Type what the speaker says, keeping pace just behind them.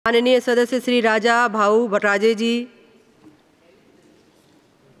माननीय सदस्य श्री राजाभाऊ राजे जी।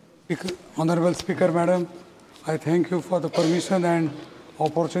 Honorable Speaker, Madam, I thank you for the permission and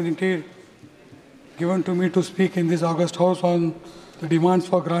opportunity given to me to speak in this August House on the demands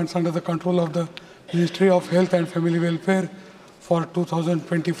for grants under the control of the Ministry of Health and Family Welfare for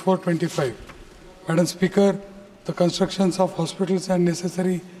 2024-25. Madam Speaker, the constructions of hospitals and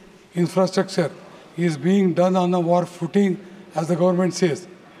necessary infrastructure is being done on a war footing, as the government says.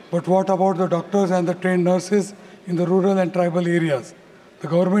 But what about the doctors and the trained nurses in the rural and tribal areas? The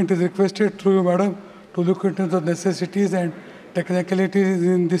government is requested through you, Madam, to look into the necessities and technicalities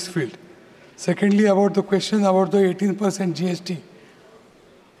in this field. Secondly, about the question about the 18% GST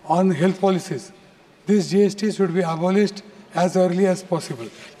on health policies. This GST should be abolished as early as possible.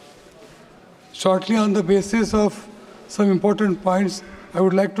 Shortly, on the basis of some important points, I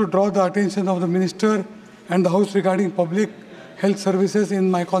would like to draw the attention of the Minister and the House regarding public health services in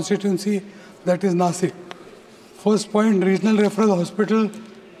my constituency, that is Nasik. First point, regional referral hospital,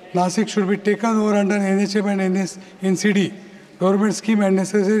 Nasik should be taken over under NHM and NCD. Government scheme and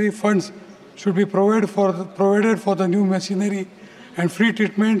necessary funds should be provided for the new machinery and free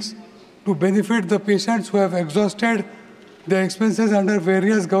treatments to benefit the patients who have exhausted their expenses under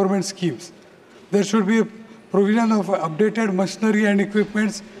various government schemes. There should be a provision of updated machinery and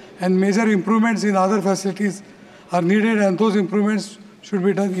equipments, and major improvements in other facilities are needed, and those improvements should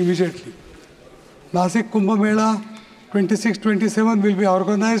be done immediately. Nasik Kumbh Mela 26-27 will be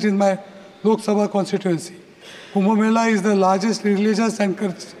organized in my Lok Sabha constituency. Kumbh Mela is the largest religious and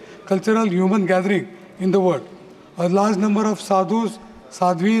cultural human gathering in the world. A large number of sadhus,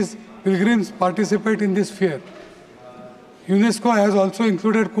 sadhvis, pilgrims participate in this fair. UNESCO has also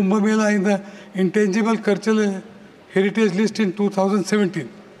included Kumbh Mela in the Intangible Cultural Heritage List in 2017.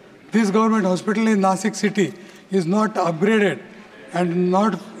 This government hospital in Nasik city is not upgraded and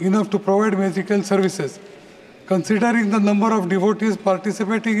not enough to provide medical services. Considering the number of devotees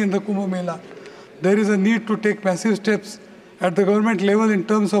participating in the Kumbh Mela, there is a need to take massive steps at the government level in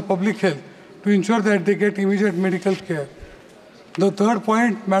terms of public health to ensure that they get immediate medical care. The third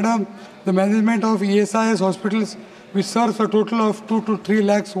point, Madam, the management of ESIS hospitals, which serves a total of 2 to 3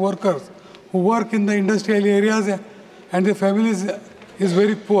 lakhs workers who work in the industrial areas and their families, is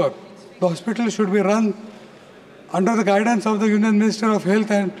very poor. The hospital should be run under the guidance of the Union Minister of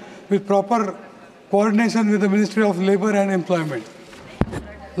Health and with proper coordination with the Ministry of Labour and Employment.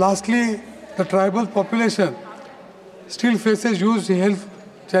 Lastly, the tribal population still faces huge health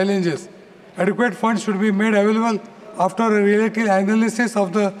challenges. Adequate funds should be made available after a relative analysis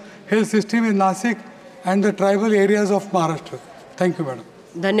of the health system in Nasik and the tribal areas of Maharashtra. Thank you, Madam.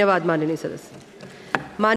 धन्यवाद माननीय सदस्य।